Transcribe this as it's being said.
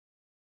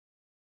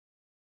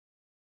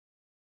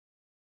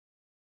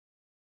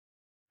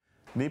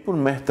Nipun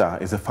Mehta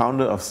is the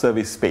founder of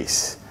Service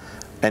Space,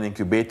 an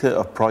incubator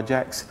of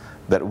projects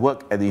that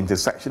work at the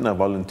intersection of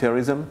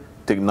volunteerism,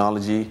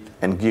 technology,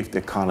 and gift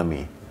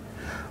economy.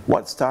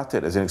 What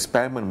started as an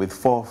experiment with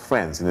 4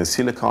 friends in the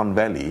Silicon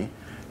Valley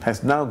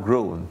has now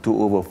grown to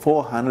over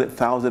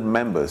 400,000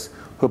 members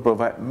who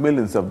provide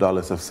millions of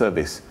dollars of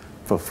service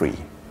for free.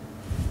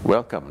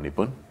 Welcome,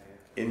 Nipun.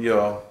 In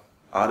your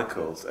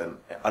articles and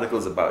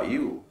articles about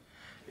you,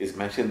 it's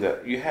mentioned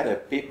that you had a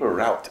paper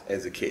route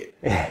as a kid.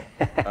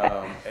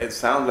 It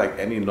sounds like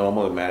any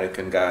normal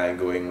American guy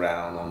going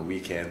around on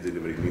weekends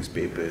delivering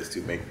newspapers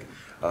to make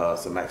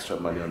some extra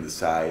money on the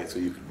side so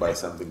you could buy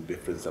something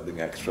different,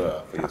 something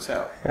extra for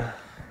yourself.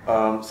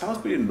 Sounds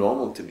pretty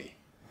normal to me.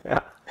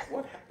 Yeah.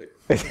 What happened?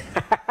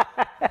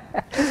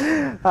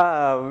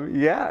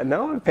 Yeah,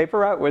 no, paper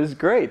route was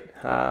great.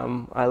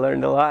 I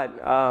learned a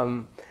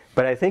lot.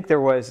 But I think there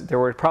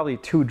were probably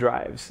 2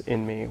 drives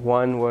in me.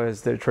 One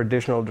was the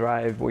traditional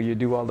drive where you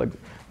do all the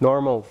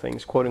normal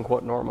things, quote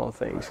unquote normal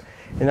things.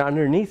 And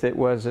underneath it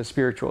was a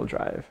spiritual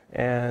drive.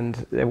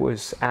 And it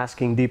was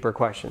asking deeper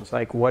questions,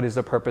 like what is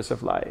the purpose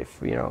of life?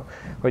 You know,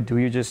 or do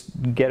you just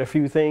get a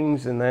few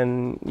things and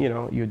then, you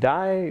know, you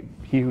die?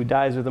 He who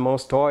dies with the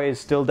most toys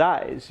still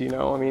dies, you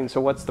know? I mean, so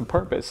what's the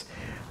purpose?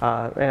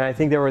 And I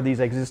think there were these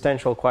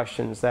existential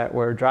questions that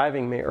were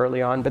driving me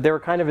early on, but they were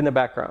kind of in the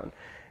background.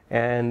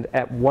 And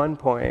at one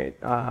point,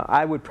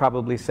 I would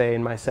probably say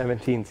in my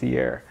 17th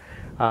year,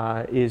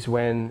 is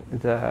when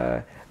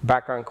the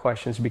background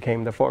questions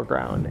became the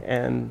foreground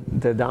and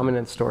the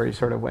dominant story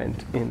sort of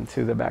went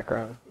into the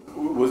background.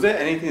 Was there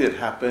anything that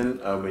happened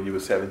when you were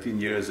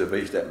 17 years of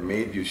age that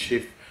made you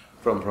shift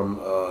from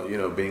you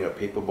know, being a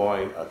paper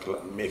boy,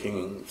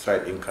 making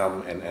side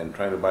income and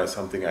trying to buy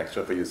something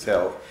extra for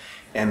yourself,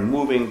 and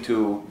moving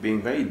to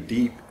being very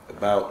deep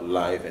about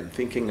life and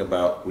thinking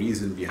about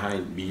reason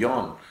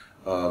beyond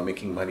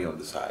making money on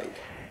the side?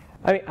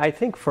 I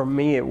think for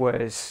me it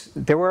was,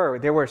 there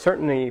were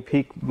certainly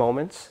peak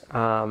moments.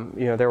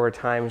 You know, there were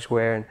times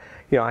where,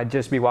 you know, I'd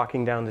just be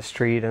walking down the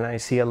street and I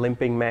see a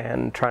limping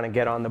man trying to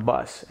get on the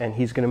bus and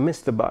he's going to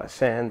miss the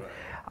bus, and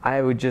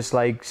I would just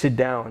like sit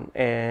down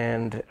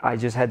and I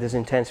just had this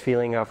intense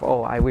feeling of,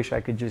 oh, I wish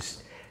I could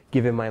just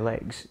give him my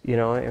legs. You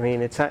know, I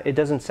mean, it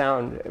doesn't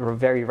sound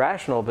very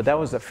rational, but that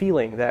was the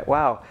feeling that,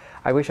 wow,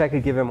 I wish I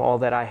could give him all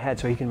that I had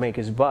so he can make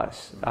his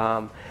bus.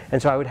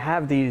 And so I would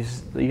have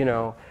these, you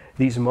know,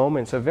 these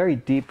moments of very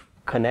deep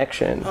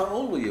connection. How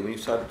old were you when you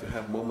started to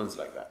have moments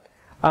like that?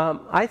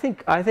 I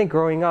think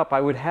growing up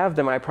I would have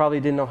them. I probably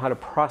didn't know how to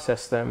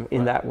process them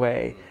in that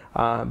way.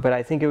 But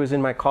I think it was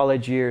in my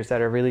college years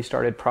that I really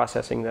started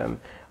processing them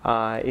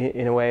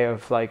in a way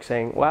of like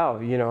saying, wow,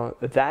 you know,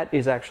 that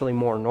is actually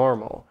more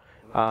normal.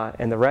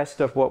 And the rest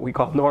of what we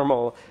call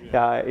normal,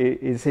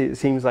 it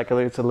seems like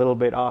it's a little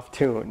bit off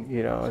tune,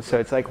 you know. So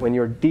it's like when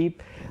you're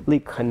deeply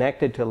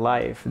connected to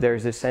life,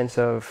 there's this sense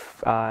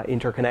of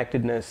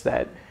interconnectedness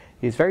that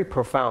is very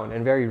profound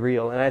and very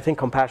real. And I think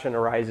compassion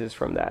arises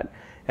from that.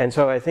 And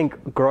so I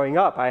think growing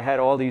up, I had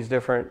all these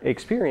different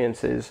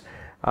experiences,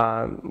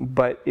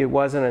 but it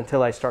wasn't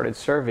until I started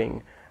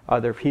serving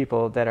other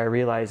people that I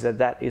realized that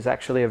that is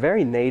actually a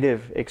very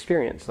native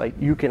experience. Like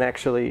you can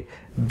actually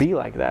be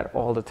like that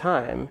all the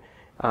time.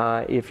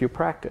 If you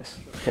practice.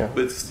 Yeah.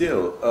 But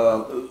still,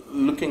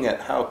 looking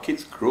at how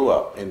kids grow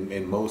up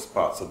in most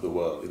parts of the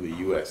world, in the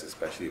US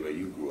especially where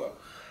you grew up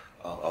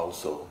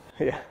also,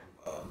 yeah.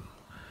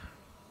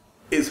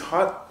 It's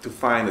hard to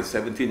find a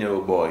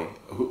 17-year-old boy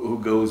who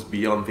goes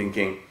beyond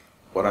thinking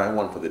what I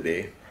want for the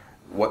day,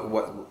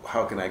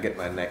 how can I get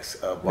my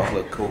next bottle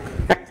of Coke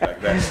and things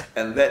like that.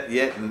 And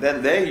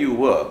then there you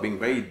were, being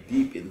very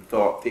deep in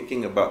thought,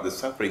 thinking about the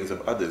sufferings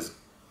of others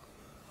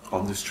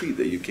on the street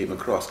that you came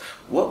across.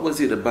 What was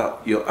it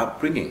about your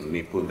upbringing,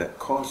 Nipun, that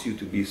caused you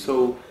to be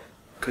so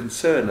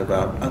concerned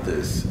about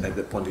others at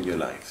that point in your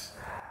lives?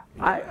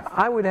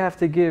 I would have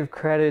to give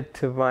credit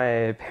to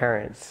my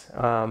parents.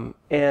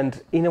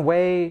 And in a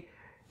way,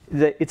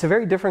 it's a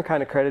very different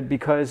kind of credit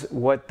because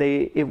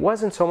it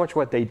wasn't so much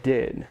what they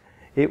did,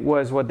 it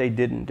was what they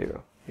didn't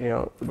do. You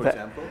know, for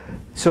example?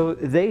 So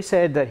they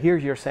said that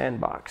here's your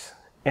sandbox.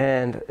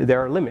 And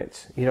there are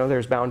limits, you know,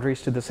 there's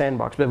boundaries to the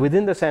sandbox. But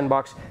within the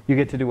sandbox, you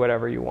get to do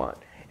whatever you want.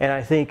 And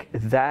I think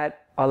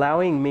that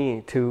allowing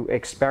me to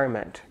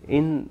experiment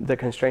in the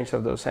constraints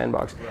of those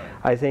sandbox,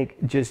 I think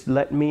just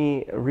let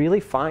me really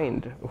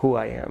find who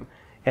I am.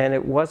 And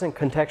it wasn't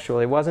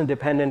contextual. It wasn't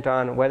dependent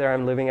on whether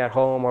I'm living at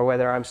home or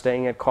whether I'm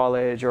staying at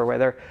college or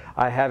whether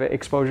I have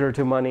exposure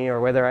to money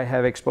or whether I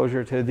have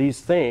exposure to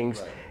these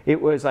things. Right.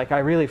 It was like I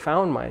really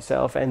found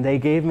myself, and they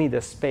gave me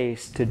the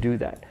space to do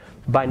that.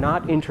 By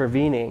not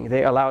intervening,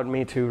 they allowed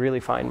me to really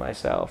find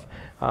myself.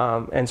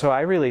 And so I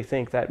really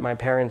think that my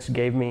parents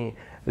gave me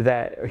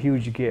that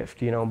huge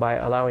gift, you know, by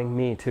allowing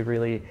me to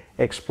really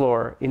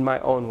explore in my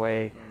own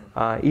way,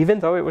 even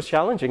though it was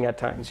challenging at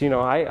times. You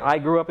know, I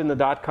grew up in the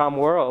dot-com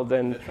world,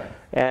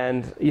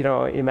 and you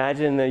know,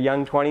 imagine a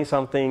young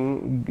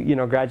 20-something, you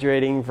know,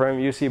 graduating from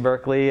UC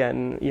Berkeley,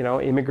 and you know,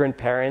 immigrant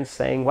parents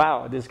saying,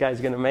 "Wow, this guy's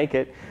going to make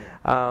it."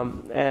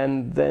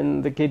 And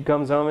then the kid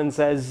comes home and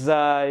says,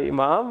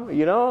 Mom,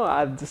 you know,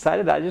 I've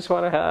decided I just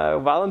want to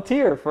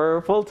volunteer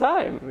for full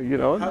time, you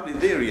know. How did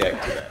they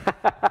react to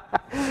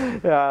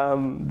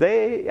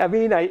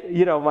that?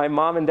 You know, my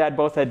mom and dad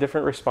both had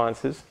different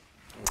responses.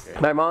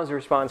 Okay. My mom's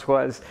response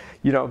was,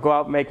 you know, go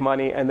out, make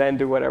money, and then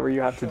do whatever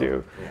you have to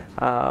do.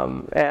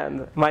 Yeah.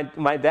 And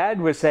my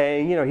dad was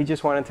saying, you know, he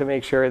just wanted to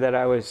make sure that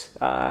I was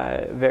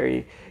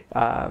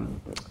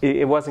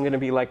it wasn't going to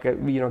be like,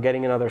 you know,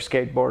 getting another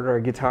skateboard or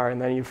a guitar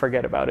and then you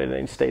forget about it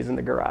and it stays in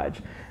the garage.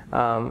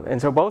 And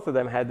so both of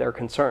them had their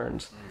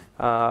concerns.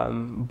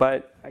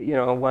 But, you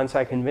know, once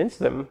I convinced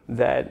them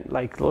that,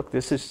 like, look,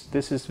 this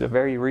is a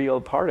very real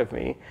part of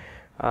me,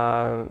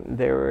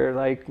 they were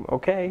like,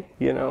 okay,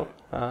 you know.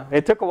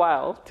 It took a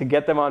while to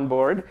get them on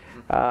board,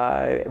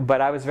 but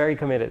I was very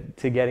committed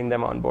to getting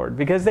them on board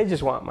because they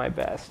just want my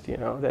best, you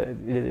know, they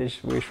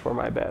just wish for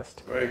my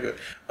best. Very good.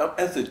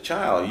 As a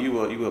child, you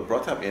were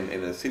brought up in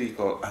a city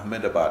called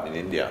Ahmedabad in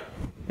India.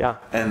 Yeah.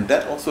 And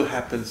that also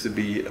happens to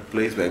be a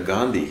place where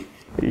Gandhi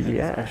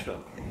yeah.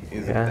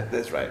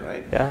 That's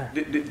right? Yeah.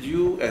 Did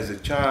you, as a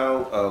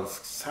child,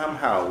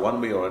 somehow, one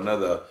way or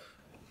another,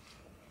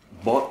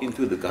 bought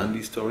into the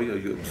Gandhi story, or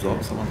you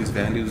absorbed some of his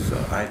values?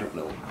 I don't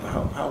know.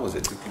 How was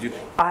it? Could you?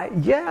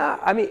 Yeah,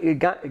 I mean,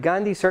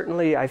 Gandhi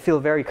certainly, I feel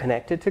very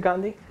connected to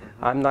Gandhi.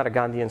 Mm-hmm. I'm not a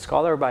Gandhian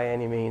scholar by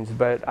any means,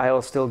 but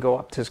I'll still go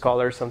up to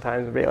scholars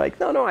sometimes and be like,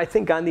 no, I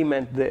think Gandhi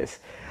meant this.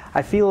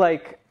 I feel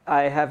like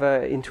I have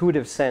an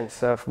intuitive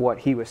sense of what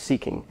he was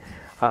seeking.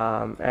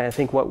 And I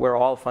think what we're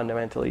all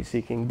fundamentally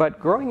seeking. But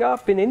growing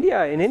up in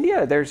India,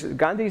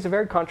 Gandhi is a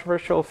very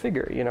controversial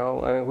figure. You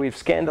know, we've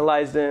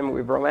scandalized him,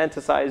 we've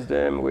romanticized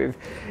him, we've,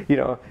 you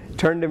know,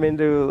 turned him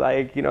into,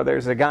 like, you know,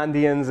 there's the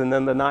Gandhians and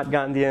then the not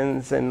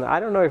Gandhians, and I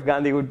don't know if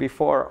Gandhi would be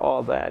for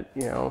all that,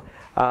 you know.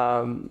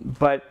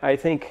 But I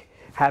think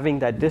having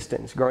that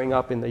distance, growing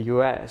up in the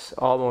U.S.,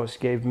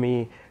 almost gave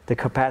me the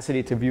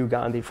capacity to view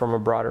Gandhi from a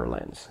broader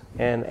lens.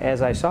 And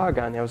as I saw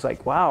Gandhi, I was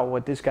like, wow,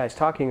 what this guy's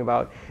talking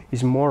about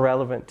is more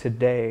relevant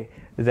today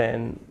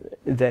than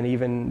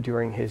even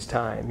during his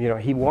time. You know,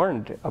 he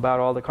warned about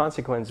all the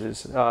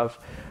consequences of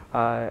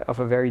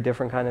a very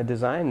different kind of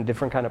design,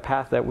 different kind of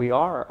path that we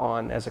are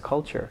on as a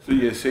culture. So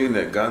you're saying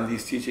that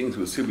Gandhi's teachings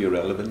will still be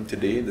relevant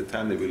today, in the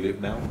time that we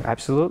live now?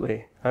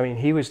 Absolutely. I mean,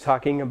 he was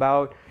talking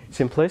about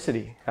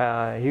simplicity.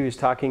 He was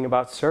talking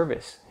about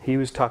service. He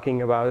was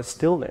talking about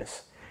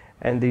stillness.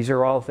 And these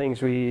are all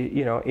things we,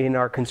 you know, in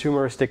our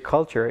consumeristic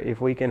culture,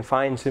 if we can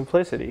find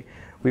simplicity,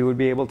 we would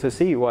be able to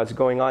see what's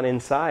going on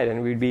inside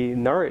and we'd be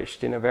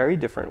nourished in a very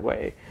different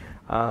way.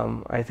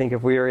 I think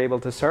if we were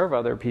able to serve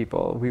other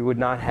people, we would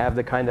not have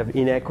the kind of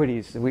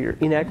inequities.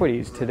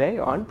 Inequities today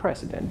are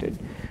unprecedented.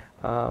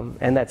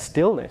 And that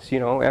stillness, you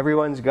know,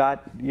 everyone's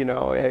got, you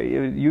know,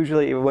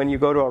 usually when you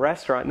go to a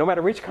restaurant, no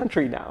matter which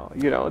country now,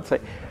 you know, it's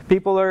like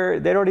people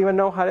they don't even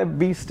know how to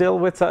be still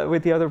with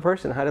the other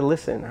person, how to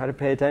listen, how to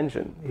pay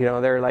attention. You know,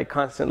 they're like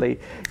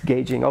constantly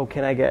gauging, oh,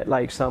 can I get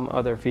like some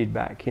other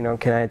feedback? You know,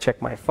 can I check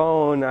my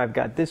phone? I've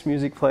got this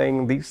music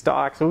playing, these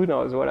stocks, who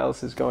knows what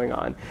else is going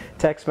on?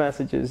 Text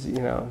messages, you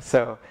know,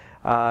 so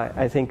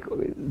I think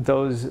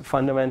those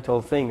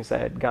fundamental things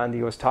that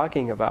Gandhi was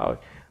talking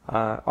about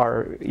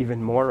are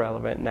even more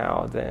relevant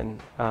now than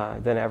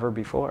ever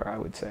before, I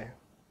would say.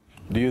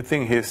 Do you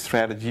think his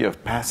strategy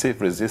of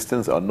passive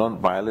resistance or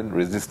non-violent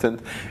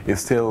resistance is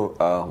still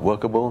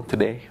workable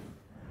today?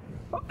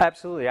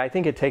 Absolutely. I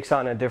think it takes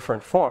on a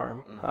different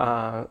form.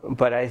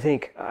 But I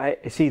think,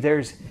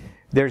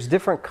 there's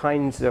different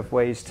kinds of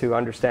ways to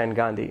understand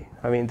Gandhi.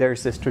 I mean,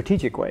 there's the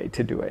strategic way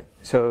to do it.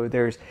 So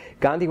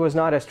Gandhi was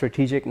not a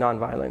strategic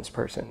nonviolence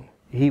person.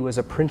 He was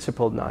a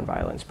principled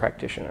nonviolence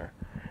practitioner.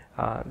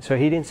 So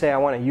he didn't say, I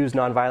want to use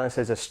nonviolence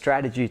as a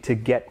strategy to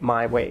get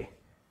my way.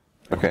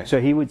 Okay. So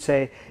he would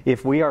say,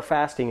 if we are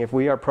fasting, if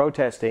we are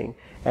protesting,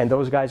 and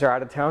those guys are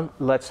out of town,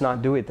 let's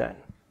not do it then.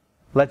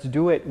 Let's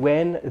do it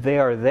when they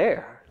are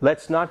there.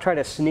 Let's not try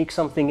to sneak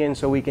something in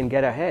so we can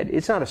get ahead.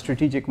 It's not a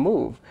strategic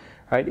move.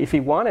 Right? If he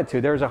wanted to,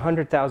 there was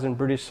 100,000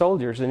 British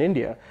soldiers in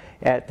India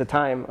at the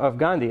time of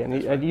Gandhi.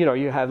 And you know,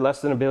 you have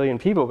less than 1 billion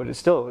people, but it's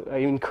still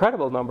an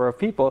incredible number of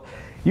people.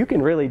 You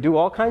can really do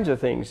all kinds of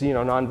things, you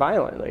know,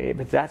 non-violently,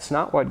 but that's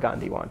not what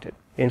Gandhi wanted.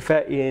 In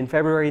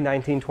February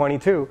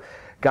 1922,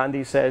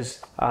 Gandhi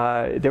says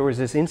there was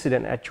this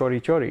incident at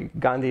Chori Chori.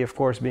 Gandhi, of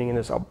course, being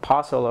this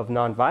apostle of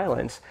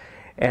non-violence,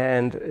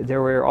 and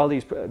there were all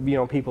these, you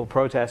know, people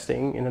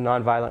protesting in a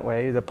non-violent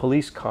way. The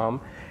police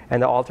come,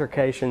 and the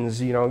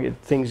altercations, you know,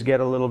 things get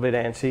a little bit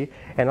antsy,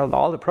 and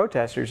all the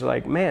protesters are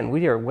like, man,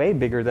 we are way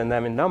bigger than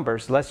them in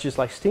numbers. Let's just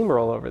like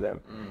steamroll over them.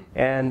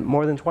 And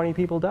more than 20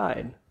 people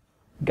died.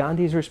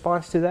 Gandhi's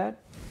response to that?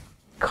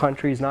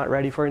 Country's not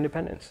ready for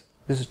independence.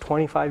 This is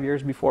 25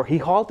 years before. He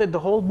halted the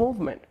whole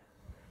movement.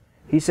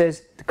 He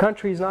says, the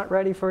country's not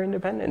ready for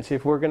independence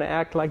if we're going to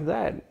act like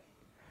that.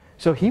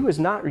 So he was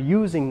not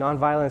using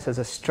nonviolence as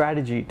a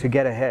strategy to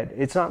get ahead.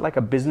 It's not like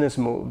a business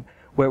move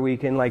where we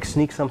can like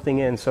sneak something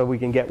in so we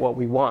can get what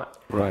we want.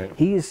 Right.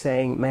 He is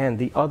saying, man,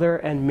 the other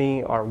and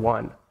me are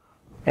one.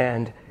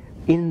 And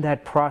in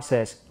that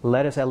process,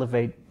 let us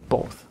elevate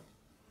both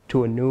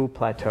to a new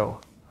plateau.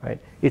 Right?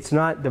 It's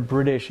not the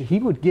British. He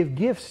would give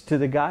gifts to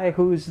the guy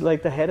who's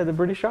like the head of the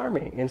British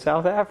Army in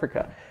South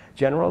Africa,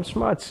 General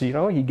Smuts. You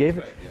know,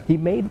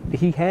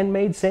 he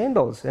handmade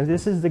sandals, and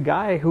this is the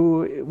guy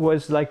who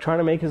was like trying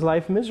to make his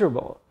life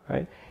miserable,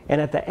 right? And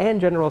at the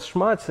end, General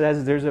Smuts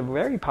says, there's a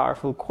very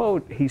powerful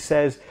quote. He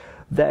says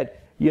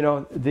that, you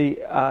know,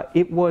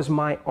 it was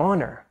my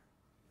honor.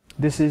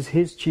 This is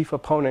his chief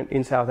opponent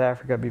in South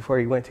Africa before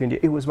he went to India.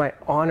 It was my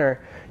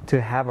honor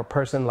to have a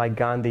person like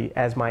Gandhi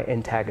as my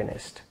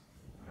antagonist.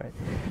 Right.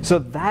 So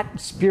that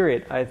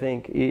spirit, I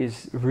think,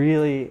 is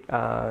really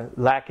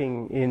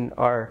lacking in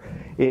our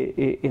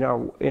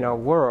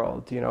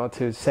world. You know,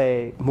 to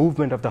say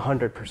movement of the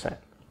 100%.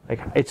 Like,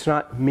 it's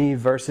not me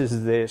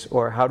versus this,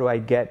 or how do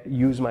I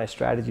use my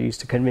strategies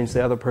to convince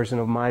the other person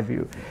of my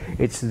view.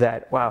 It's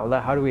that, wow,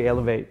 how do we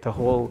elevate the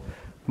whole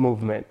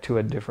movement to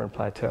a different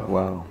plateau?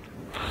 Wow,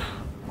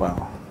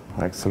 wow,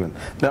 excellent.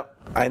 Now,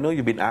 I know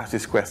you've been asked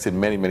this question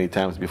many, many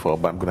times before,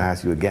 but I'm going to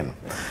ask you again.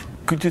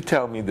 Could you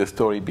tell me the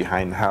story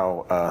behind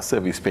how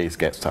Service Space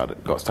got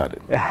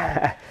started?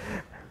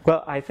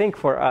 Well, I think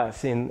for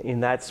us,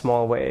 in that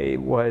small way,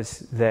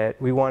 was that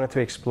we wanted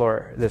to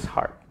explore this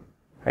heart,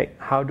 right?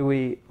 How do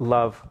we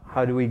love?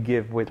 How do we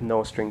give with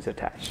no strings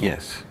attached?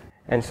 Yes.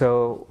 And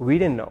so we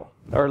didn't know.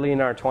 Early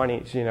in our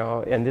 20s, you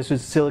know, and this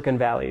was Silicon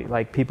Valley.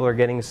 Like, people are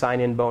getting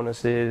sign-in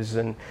bonuses,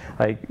 and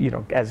like, you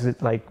know,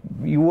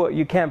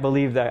 you can't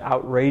believe the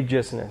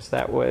outrageousness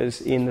that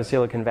was in the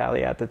Silicon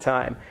Valley at the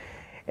time.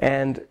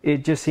 And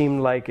it just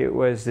seemed like it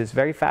was this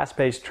very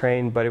fast-paced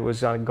train, but it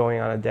was going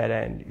on a dead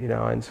end, you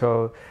know. And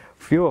so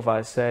a few of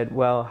us said,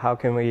 well, how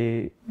can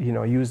we, you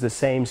know, use the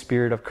same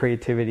spirit of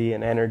creativity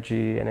and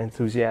energy and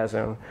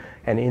enthusiasm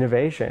and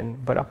innovation,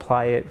 but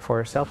apply it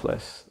for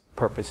selfless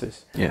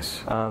purposes.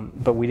 Yes.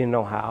 But we didn't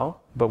know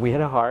how, but we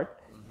had a heart,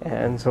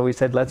 and so we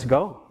said, let's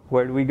go.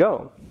 Where do we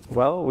go?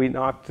 Well, we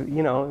knocked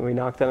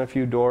on a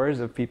few doors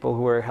of people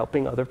who were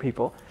helping other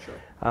people. Sure.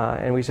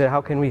 And we said,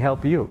 how can we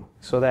help you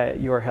so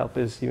that your help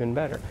is even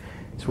better?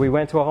 So we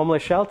went to a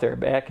homeless shelter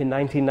back in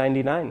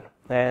 1999,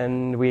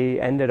 and we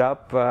ended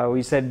up,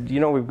 we said, you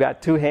know, we've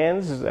got two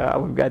hands,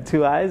 we've got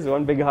two eyes,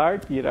 one big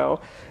heart, you know,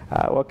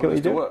 what can we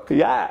do? Work.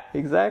 Yeah,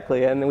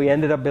 exactly. And we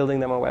ended up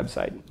building them a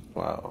website.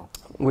 Wow.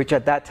 Which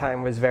at that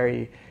time was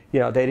very, you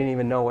know, they didn't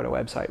even know what a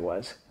website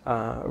was.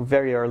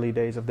 Very early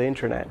days of the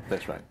internet.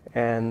 That's right.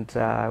 And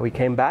we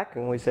came back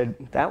and we said,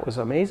 that was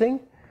amazing,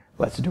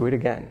 let's do it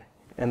again.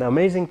 And the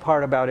amazing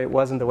part about it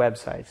wasn't the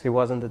websites, it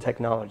wasn't the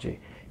technology,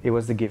 it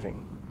was the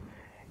giving.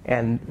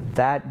 And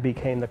that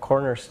became the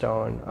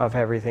cornerstone of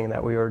everything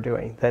that we were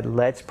doing, that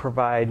let's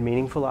provide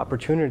meaningful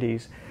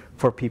opportunities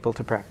for people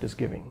to practice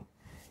giving.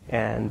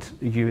 And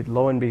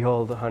lo and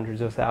behold, the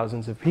hundreds of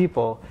thousands of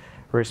people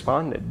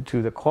responded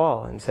to the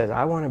call and said,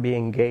 I want to be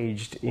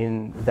engaged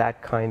in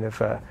that kind of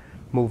a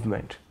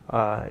movement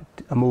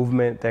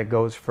that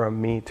goes from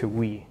me to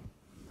we,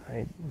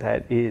 right?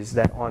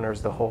 That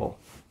honors the whole,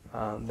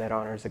 that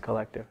honors the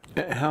collective.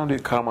 How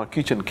did Karma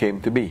Kitchen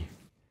came to be?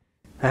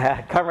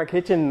 Karma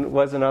Kitchen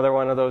was another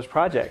one of those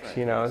projects,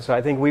 you know. So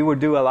I think we would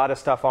do a lot of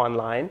stuff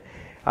online.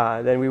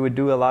 Then we would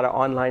do a lot of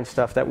online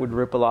stuff that would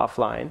ripple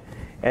offline.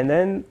 And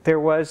then there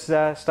was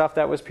stuff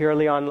that was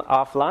purely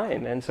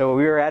offline. And so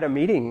we were at a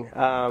meeting,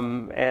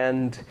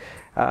 and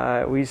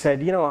we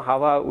said, you know, how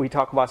about we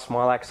talk about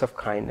small acts of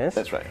kindness?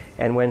 That's right.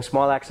 And when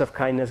small acts of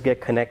kindness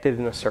get connected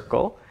in a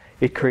circle,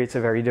 it creates a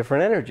very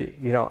different energy.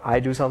 You know, I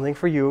do something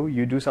for you,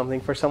 you do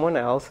something for someone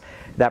else,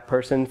 that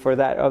person for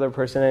that other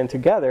person, and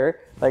together,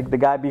 like the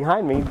guy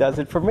behind me does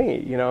it for me,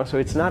 you know. So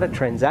it's not a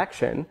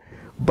transaction,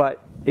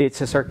 but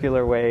it's a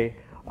circular way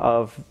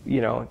of,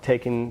 you know,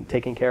 taking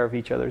care of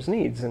each other's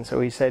needs. And so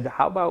he said,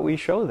 how about we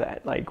show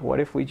that? Like, what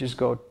if we just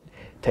go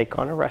take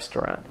on a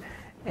restaurant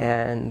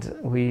and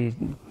we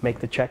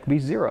make the check be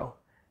zero,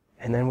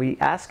 and then we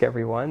ask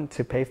everyone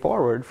to pay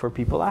forward for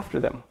people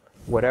after them,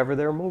 whatever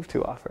they're moved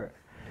to offer.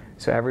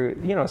 So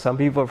you know, some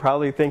people are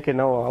probably thinking,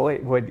 oh,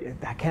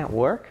 wait, that can't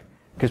work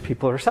because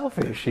people are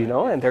selfish, you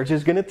know, and they're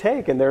just going to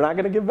take and they're not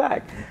going to give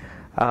back.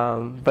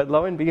 But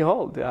lo and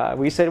behold,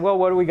 we said, well,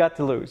 what do we got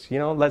to lose? You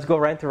know, let's go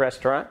rent a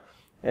restaurant.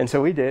 And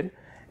so we did.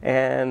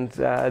 And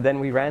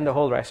then we ran the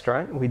whole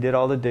restaurant. We did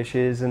all the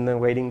dishes and the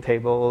waiting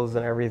tables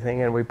and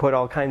everything. And we put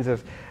all kinds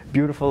of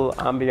beautiful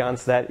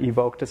ambiance that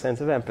evoked a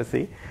sense of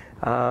empathy.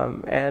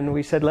 And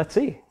we said, let's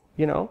see,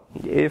 you know,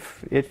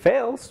 if it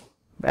fails,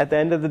 at the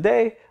end of the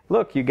day,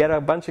 look, you get a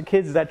bunch of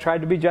kids that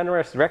tried to be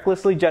generous,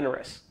 recklessly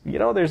generous. You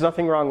know, there's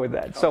nothing wrong with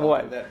that. So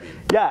what?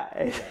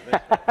 Yeah.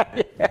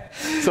 Yeah.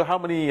 So how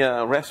many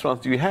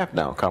restaurants do you have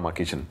now, Karma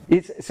Kitchen?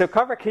 So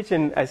Karma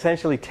Kitchen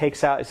essentially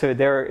takes out, so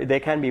they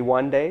can be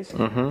 1 days,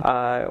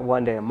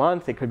 1 day a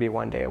month. It could be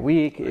 1 day a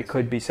week. It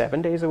could be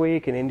 7 days a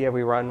week. In India,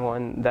 we run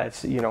one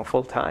that's, you know,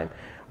 full time.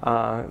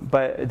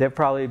 But they've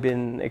probably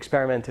been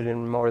experimented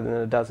in more than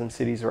a dozen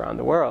cities around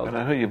the world. And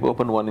I heard you've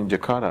opened one in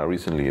Jakarta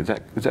recently. Is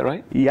that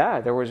right? Yeah,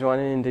 there was one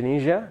in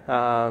Indonesia.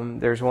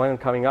 There's one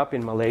coming up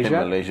in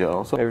Malaysia. In Malaysia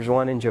also. There's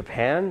one in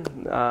Japan.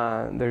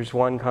 There's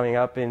one coming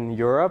up in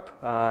Europe.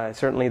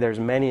 Certainly there's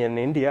many in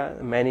India,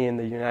 many in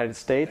the United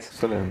States.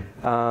 Excellent.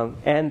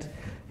 And,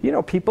 you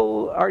know,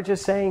 people are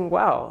just saying,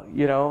 wow,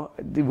 you know,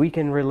 we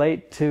can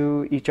relate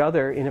to each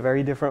other in a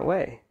very different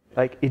way.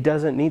 Like, it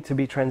doesn't need to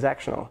be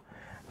transactional.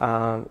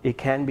 It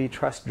can be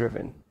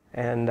trust-driven.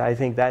 And I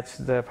think that's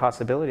the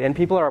possibility. And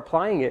people are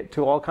applying it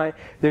to all kinds.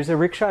 There's a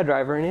rickshaw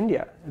driver in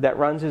India that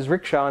runs his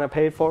rickshaw on a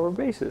paid-forward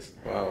basis.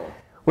 Wow.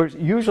 Whereas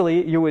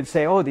usually you would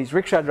say, oh, these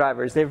rickshaw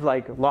drivers, they've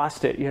like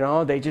lost it, you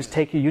know, they just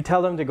take you, you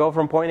tell them to go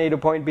from point A to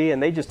point B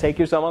and they just take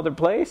you some other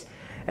place.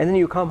 And then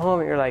you come home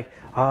and you're like,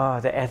 oh,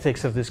 the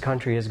ethics of this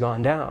country has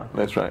gone down.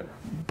 That's right.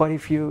 But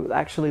if you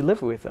actually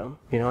live with them,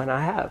 you know, and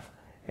I have,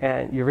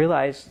 and you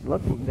realize,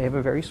 look, they have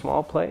a very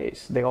small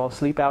place. They all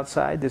sleep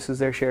outside. This is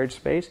their shared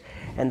space.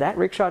 And that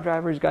rickshaw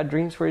driver's got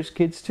dreams for his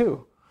kids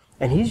too.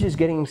 And he's just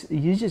getting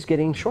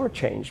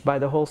shortchanged by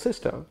the whole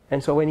system.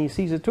 And so when he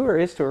sees a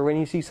tourist or when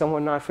he sees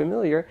someone not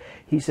familiar,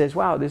 he says,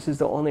 wow, this is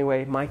the only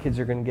way my kids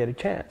are going to get a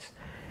chance.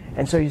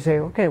 And so you say,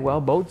 okay,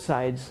 well, both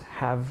sides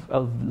have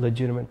a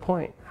legitimate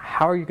point.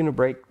 How are you going to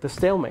break the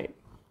stalemate?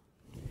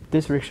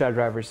 This rickshaw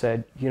driver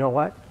said, you know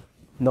what?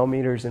 No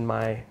meters in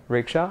my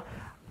rickshaw.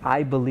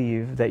 I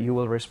believe that you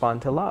will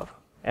respond to love.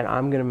 And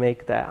I'm going to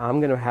make that, I'm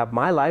going to have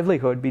my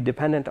livelihood be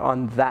dependent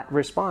on that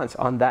response,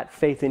 on that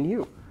faith in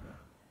you.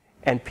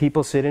 And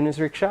people sit in his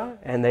rickshaw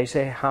and they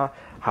say,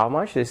 how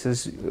much? This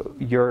is,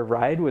 your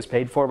ride was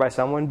paid for by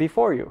someone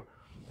before you.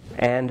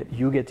 And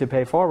you get to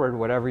pay forward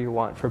whatever you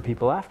want for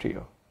people after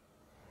you.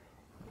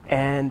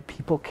 And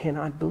people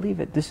cannot believe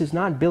it. This is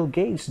not Bill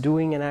Gates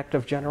doing an act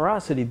of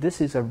generosity.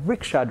 This is a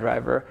rickshaw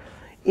driver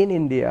in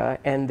India,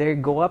 and they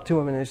go up to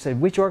him and they say,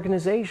 which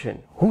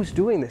organization? Who's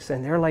doing this?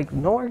 And they're like,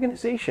 no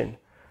organization.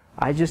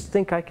 I just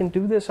think I can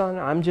do this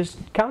I'm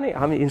just counting.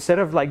 I mean, instead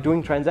of like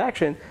doing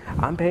transaction,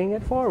 I'm paying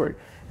it forward.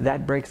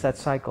 That breaks that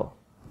cycle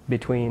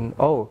between,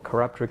 oh,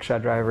 corrupt rickshaw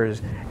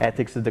drivers,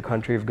 ethics of the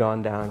country have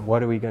gone down,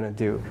 what are we going to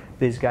do?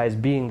 These guys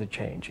being the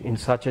change in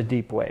such a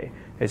deep way,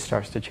 it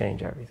starts to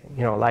change everything.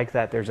 You know, like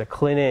that, there's a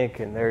clinic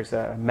and there's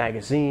a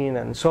magazine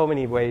and so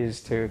many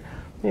ways to,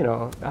 you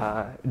know,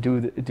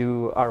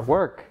 do our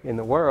work in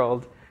the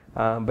world,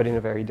 but in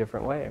a very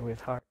different way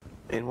with heart.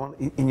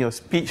 In your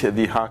speech at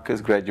the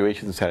Harker's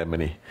graduation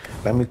ceremony,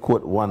 let me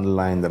quote one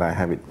line that I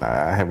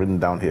have written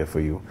down here for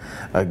you.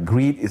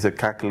 Greed is a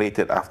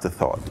calculated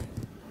afterthought.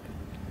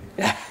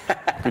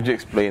 Could you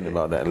explain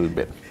about that a little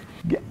bit?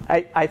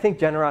 I think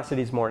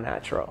generosity is more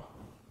natural.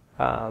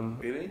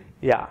 Really?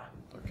 Yeah.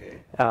 Okay.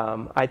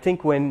 I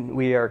think when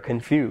we are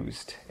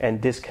confused and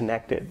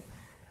disconnected,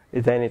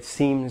 then it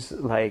seems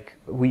like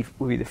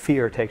the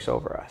fear takes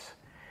over us.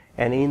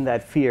 And in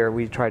that fear,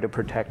 we try to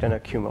protect and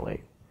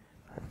accumulate.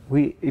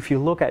 If you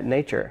look at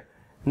nature,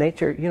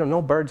 you know,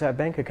 no birds have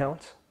bank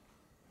accounts.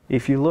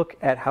 If you look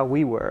at how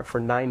we were for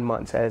 9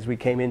 months as we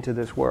came into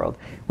this world,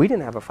 we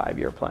didn't have a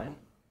 5-year plan,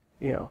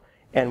 you know,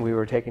 and we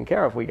were taken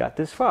care of. We got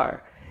this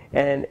far.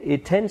 And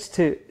it tends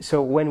to,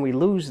 so when we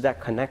lose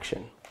that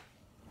connection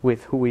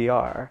with who we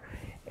are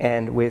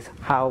and with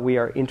how we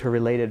are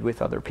interrelated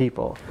with other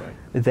people, right,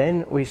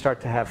 then we start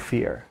to have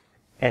fear.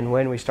 And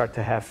when we start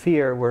to have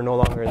fear, we're no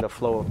longer in the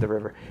flow of the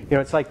river. You know,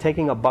 it's like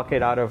taking a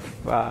bucket out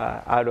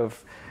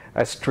of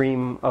a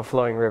stream of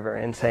flowing river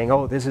and saying,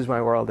 oh, this is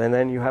my world. And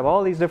then you have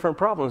all these different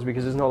problems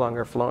because it's no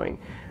longer flowing.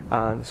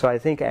 So I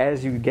think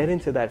as you get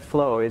into that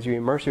flow, as you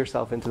immerse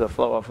yourself into the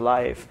flow of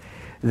life,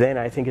 then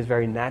I think it's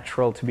very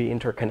natural to be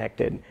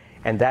interconnected.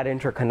 And that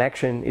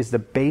interconnection is the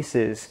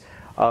basis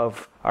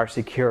of our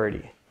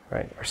security.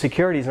 Right? Our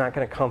security is not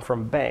going to come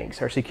from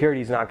banks. Our security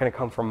is not going to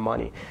come from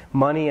money.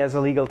 Money as a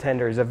legal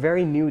tender is a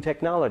very new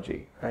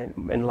technology, right?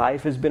 And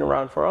life has been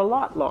around for a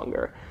lot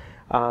longer.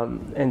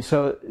 And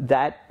so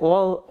that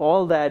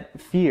all that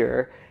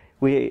fear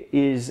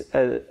is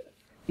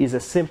a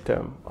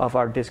symptom of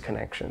our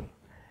disconnection.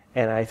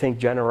 And I think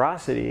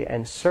generosity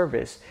and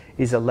service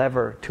is a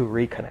lever to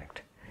reconnect.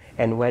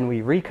 And when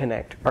we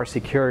reconnect, our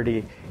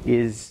security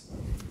is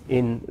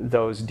in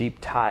those deep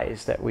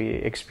ties that we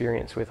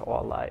experience with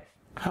all life.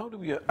 How do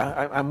we,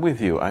 I'm with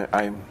you,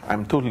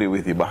 I'm totally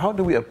with you, but how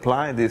do we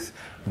apply this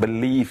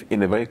belief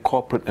in a very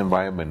corporate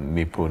environment,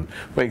 Nipun?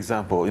 For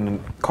example, in a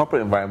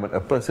corporate environment, a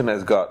person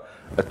has got,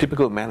 a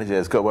typical manager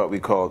has got what we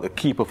call the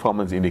key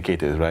performance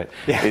indicators, right?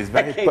 Yeah. It's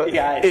very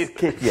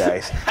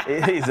KPIs.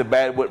 It is a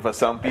bad word for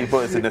some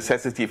people, it's a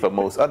necessity for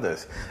most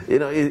others. You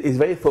know, it's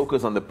very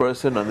focused on the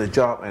person, on the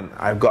job, and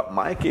I've got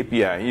my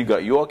KPI, you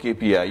got your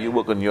KPI, you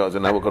work on yours,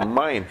 and I work on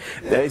mine.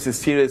 There is a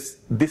serious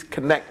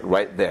disconnect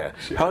right there.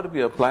 How do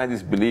we apply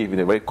this belief in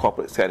a very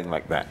corporate setting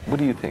like that? What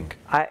do you think?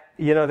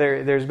 You know,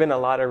 there's been a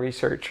lot of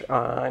research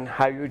on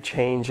how you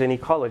change an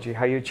ecology,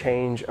 how you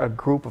change a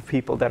group of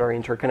people that are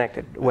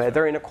interconnected,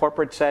 whether in a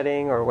corporate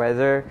setting or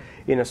whether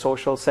in a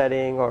social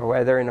setting or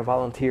whether in a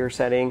volunteer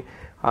setting.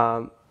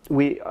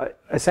 We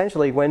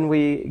essentially, when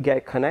we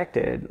get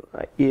connected,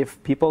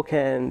 if people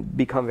can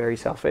become very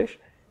selfish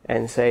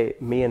and say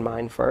me and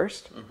mine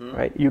first,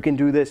 right? You can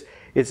do this.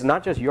 it's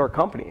not just your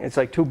company. It's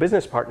like two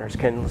business partners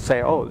can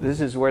say, oh,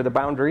 this is where the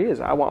boundary is.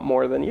 I want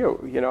more than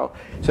you, you know.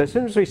 So as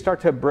soon as we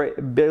start to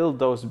build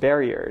those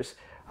barriers,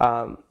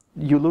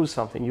 you lose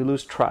something. You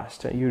lose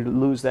trust. You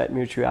lose that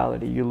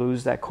mutuality. You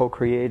lose that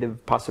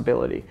co-creative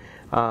possibility.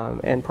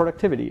 And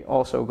productivity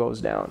also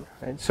goes down.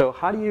 Right? So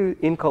how do you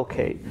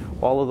inculcate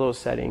all of those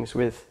settings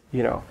with,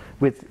 you know,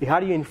 how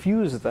do you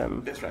infuse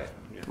them? That's right.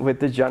 Yeah. With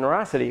the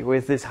generosity,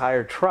 with this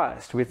higher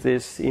trust, with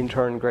this in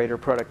turn greater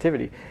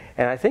productivity?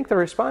 And I think the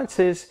response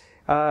is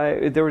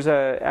there was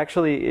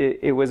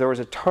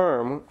a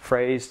term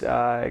phrased.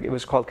 It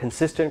was called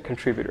consistent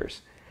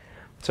contributors.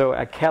 So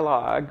at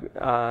Kellogg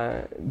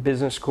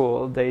Business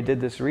School, they did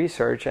this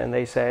research and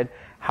they said,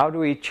 how do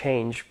we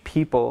change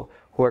people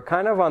who are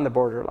kind of on the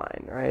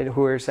borderline, right?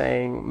 Who are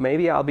saying,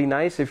 maybe I'll be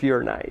nice if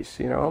you're nice,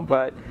 you know,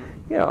 but,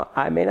 you know,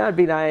 I may not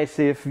be nice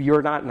if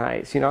you're not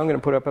nice, you know, I'm going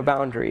to put up a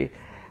boundary.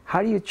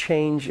 How do you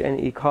change an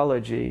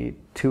ecology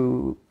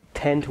to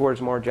tend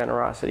towards more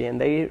generosity? And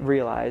they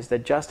realized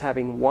that just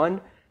having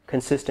one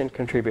consistent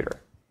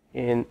contributor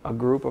in a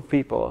group of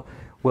people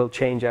will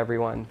change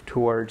everyone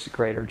towards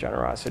greater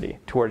generosity,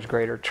 towards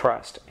greater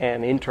trust.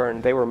 And in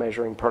turn, they were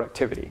measuring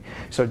productivity.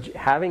 So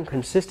having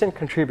consistent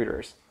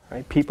contributors,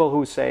 right? People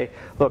who say,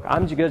 look,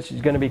 I'm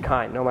just going to be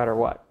kind no matter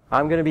what.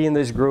 I'm going to be in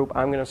this group.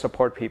 I'm going to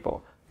support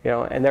people. You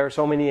know, and there are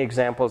so many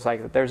examples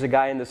like that. There's a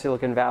guy in the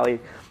Silicon Valley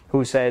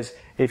who says,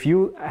 if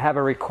you have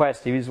a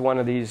request, he's one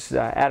of these,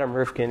 Adam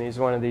Rifkin, he's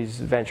one of these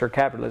venture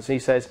capitalists. He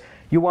says,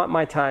 you want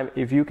my time,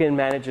 if you can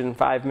manage it in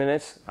 5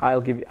 minutes, I'll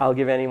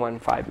give anyone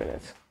 5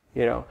 minutes.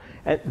 You know,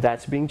 and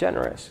that's being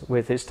generous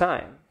with his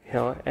time. You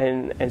know,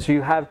 and so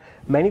you have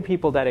many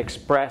people that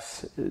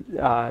express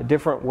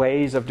different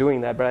ways of doing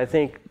that. But I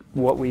think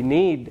what we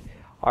need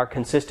are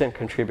consistent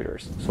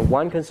contributors. So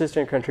one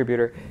consistent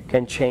contributor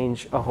can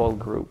change a whole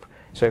group.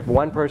 So if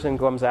one person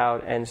comes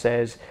out and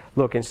says,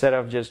 look, instead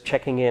of just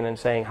checking in and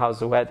saying, how's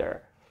the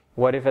weather?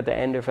 What if at the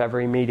end of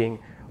every meeting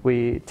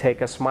we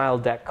take a smile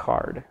deck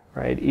card,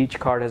 right? Each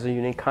card has a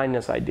unique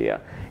kindness idea.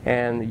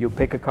 And you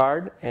pick a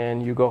card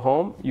and you go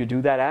home, you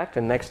do that act,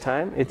 and next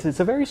time, it's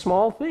a very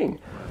small thing.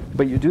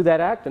 But you do that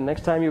act, and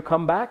next time you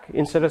come back,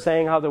 instead of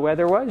saying how the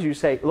weather was, you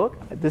say, look,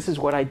 this is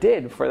what I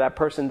did for that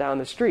person down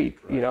the street,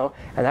 you know,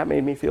 and that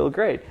made me feel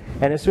great.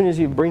 And as soon as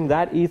you bring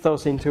that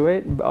ethos into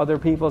it, other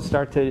people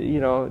start to, you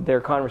know, their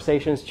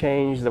conversations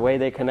change, the way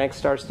they connect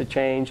starts to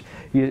change.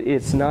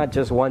 It's not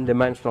just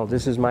one-dimensional,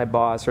 this is my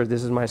boss, or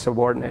this is my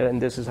subordinate,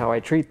 and this is how I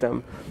treat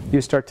them.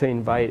 You start to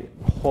invite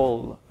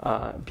whole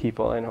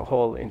people and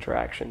whole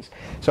interactions.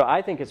 So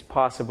I think it's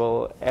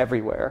possible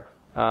everywhere.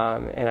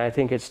 And I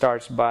think it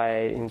starts by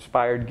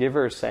inspired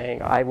givers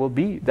saying, I will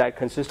be that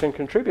consistent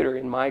contributor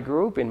in my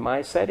group, in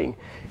my setting,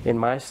 in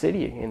my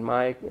city, in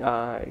my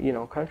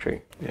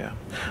country. Yeah.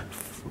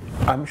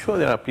 I'm sure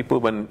there are people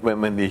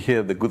when they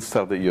hear the good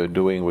stuff that you're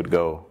doing would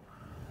go,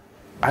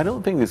 I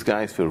don't think this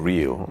guy's for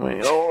real. I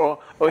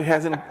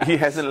mean, he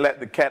hasn't let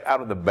the cat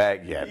out of the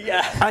bag yet.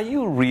 Yeah. Are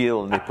you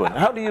real, Nipun?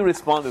 How do you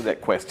respond to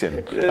that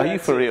question? Are you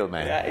for real,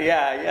 man?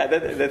 Yeah.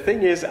 The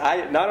thing is,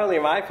 not only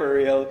am I for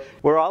real,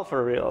 we're all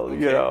for real, okay.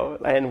 You know,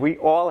 and we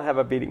all have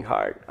a beating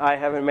heart. I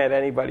haven't met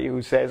anybody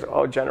who says,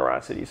 oh,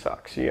 generosity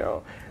sucks, you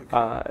know.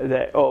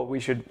 That, oh,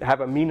 we should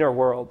have a meaner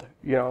world,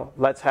 you know,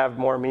 let's have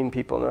more mean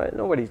people.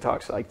 Nobody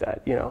talks like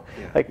that, you know.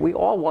 Yeah. Like, we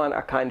all want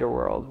a kinder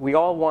world. We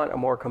all want a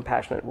more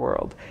compassionate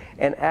world.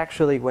 And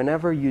actually,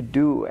 whenever you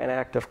do an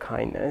act of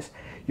kindness,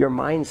 your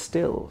mind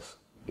stills.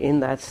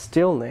 In that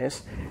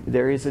stillness,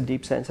 there is a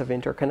deep sense of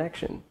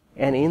interconnection.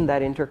 And in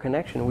that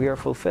interconnection, we are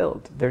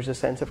fulfilled. There's a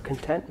sense of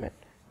contentment,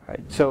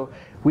 right? So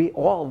we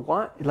all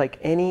want, like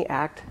any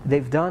act,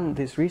 they've done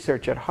this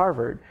research at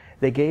Harvard.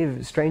 They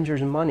gave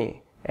strangers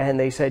money. And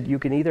they said, you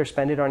can either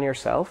spend it on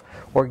yourself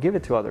or give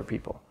it to other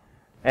people.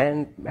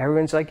 And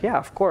everyone's like, yeah,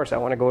 of course, I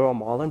want to go to a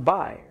mall and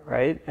buy,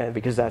 right? And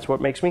because that's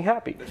what makes me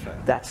happy. That's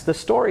right. That's the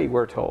story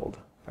we're told,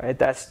 right?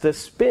 That's the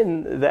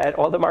spin that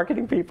all the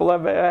marketing people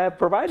have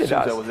provided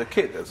us. Since I was a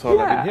kid, that's all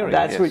I've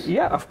been hearing.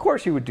 Yeah, of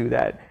course you would do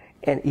that.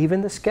 And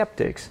even the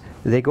skeptics,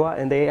 they go out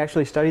and they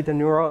actually studied the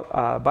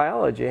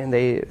neurobiology, and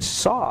they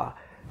saw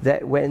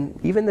that when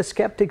even the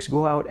skeptics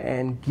go out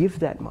and give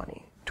that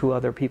money to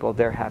other people,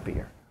 they're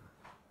happier.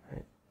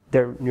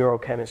 Their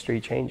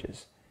neurochemistry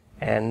changes,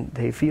 and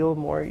they feel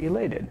more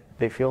elated.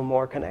 They feel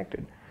more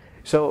connected.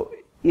 So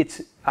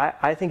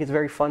I think it's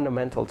very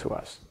fundamental to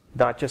us,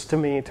 not just to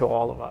me, to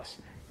all of us.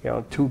 You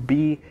know, to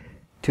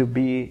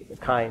be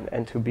kind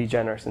and to be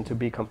generous and to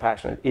be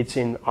compassionate. It's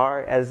in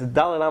as the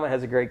Dalai Lama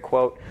has a great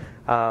quote.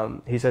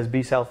 He says,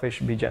 "Be selfish,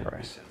 be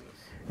generous."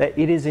 That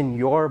it is in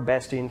your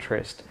best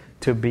interest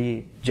to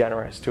be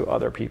generous to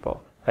other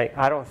people. Like,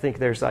 I don't think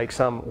there's like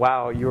some,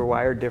 wow, you're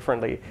wired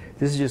differently.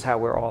 This is just how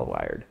we're all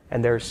wired.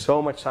 And there's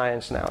so much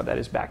science now that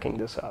is backing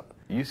this up.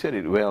 You said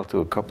it well to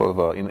a couple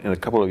of in a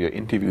couple of your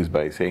interviews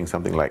by saying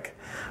something like,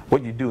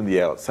 what you do on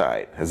the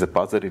outside has a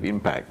positive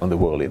impact on the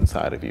world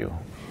inside of you.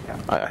 Yeah.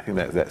 I think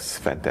that's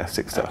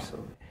fantastic stuff.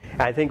 Absolutely.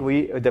 I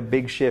think the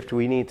big shift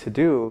we need to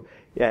do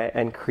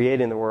and create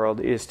in the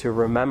world is to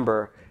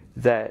remember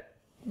that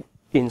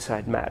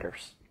inside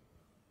matters.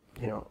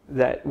 You know,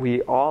 that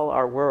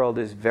our world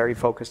is very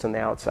focused on the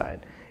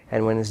outside.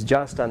 And when it's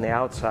just on the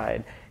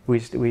outside,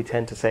 we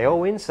tend to say,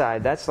 oh,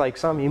 inside, that's like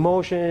some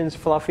emotions,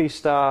 fluffy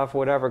stuff,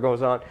 whatever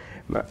goes on.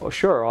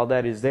 Sure, all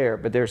that is there,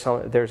 but there's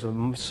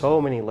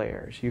so many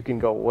layers. You can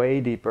go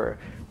way deeper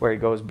where it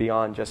goes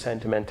beyond just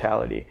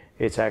sentimentality.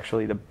 It's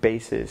actually the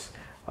basis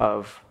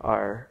of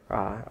our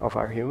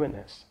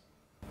humanness.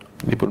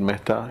 Nipun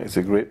Mehta, it's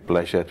a great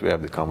pleasure to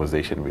have the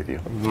conversation with you.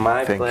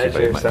 My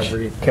pleasure,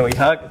 Sabri. Can we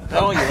hug?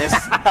 Oh,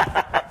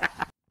 yes.